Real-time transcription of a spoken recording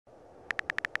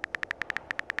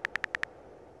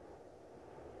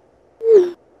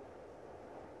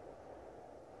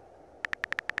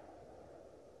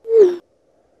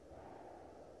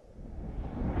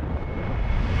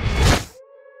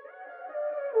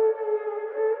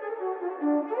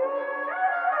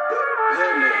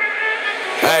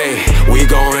Hey, we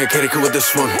gon' KIRIK with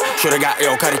this one. Shoulda got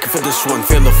yo KIRIK for this one.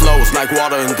 Feel the flows like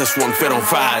water in this one. Fit on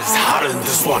fire, it's hotter in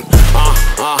this one.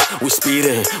 We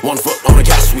speeding, 1 foot on the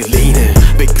gas, we leaning.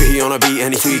 Big P on a beat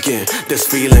and he tweaking. This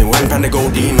feeling when Panda go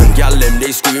demon. Y'all them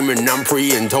they screaming, I'm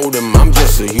preying. Told them I'm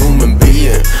just a human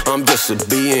being. I'm just a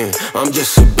being, I'm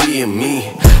just a being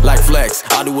me. Like flex,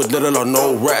 I do with little or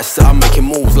no rest. I'm making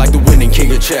moves like the winning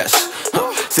king of chess.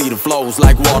 See the flows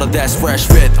like water that's fresh,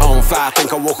 fit on fire.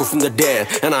 Think I'm walking from the dead,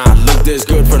 and I look this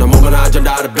good from the moment I jumped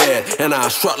out of bed. And I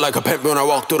strut like a pimp when I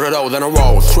walk through the door, then I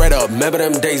roll straight up. Remember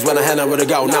them days when I had nowhere to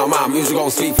go. Now my music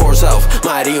gon' speak for itself.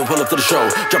 Might even pull up to the show,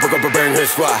 drop a couple bring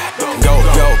his fly. Go,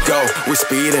 go, go, we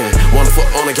speeding. 1 foot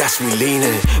on the gas, we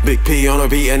leaning. Big P on a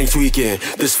beat and he tweaking.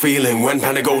 This feeling when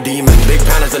Panda go demon. Big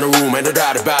Panda's in the room, ain't no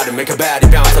doubt about it. Make a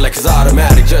baddie bounce like it's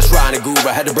automatic. Just trying to groove,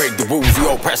 I had to break the rules.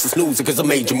 Yo, press the snooze cause I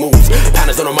made your moves.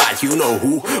 Panda's on the mic, you know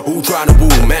who trying to boo.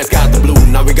 Man's got the blue,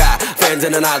 now we got fans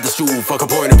in and out the stool. Fuck a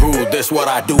point and prove, this what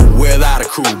I do without a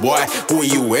crew. Boy, who are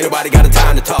you? Ain't nobody got the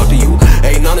time to talk to you.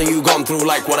 Ain't none of you gone through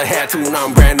like what I had to. Now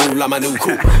I'm brand new like my new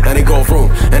coupe. And it go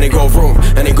vroom, and it go vroom,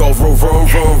 and it go vroom, vroom,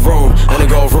 vroom, vroom. And it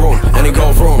go vroom, and it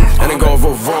go vroom, and it go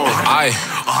vroom, vroom.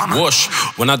 Whoosh,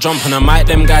 when I jump on the mic,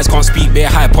 them guys can't speak, bare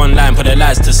hype online, put their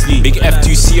lies to sleep. Big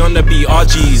F2C on the beat,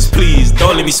 RGs, please,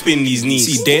 don't let me spin these knees.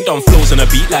 See, they ain't done flows on a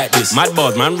beat like this. Mad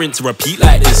bars, man, rinse to repeat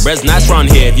like this. Res nice round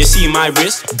here, if you see my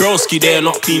wrist, broski, they're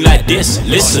not clean like this.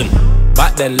 Listen,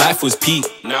 back then life was peak.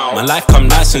 My life come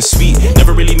nice and sweet.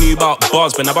 Never really knew about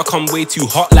bars, but now I come way too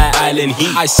hot like island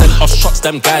heat. I sent off shots,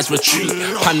 them guys retreat.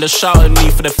 Panda shouted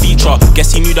me for the feature.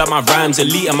 Guess he knew that my rhymes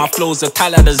elite and my flows are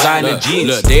tight like designer jeans.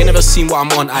 Look, they ain't never seen what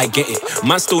I'm on, I get it.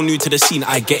 Man still new to the scene,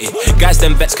 I get it. Guys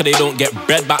them vets cause they don't get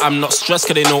bread, but I'm not stressed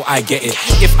cause they know I get it.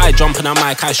 If I jump on a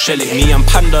mic, I shell it. Me and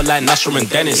Panda like Nashram and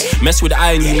Dennis. Mess with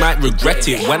I and you might regret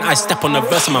it. When I step on the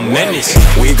verse, I'm a menace.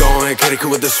 We gon' KIRIK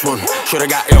with this one. Shoulda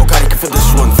got yo KIRIK for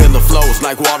this one. Feel the flows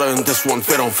like water in this one.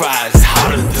 Fit on fire, it's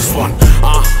hotter in this one.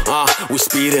 We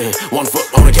speeding, 1 foot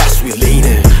on the gas, we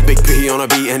leaning. Big P on a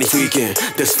beat and he tweaking.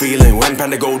 This feeling when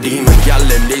Panda go demon. Y'all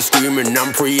them they screaming,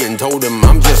 I'm preying. Told them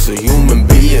I'm just a human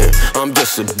being. I'm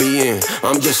just a being,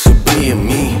 I'm just a being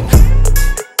me.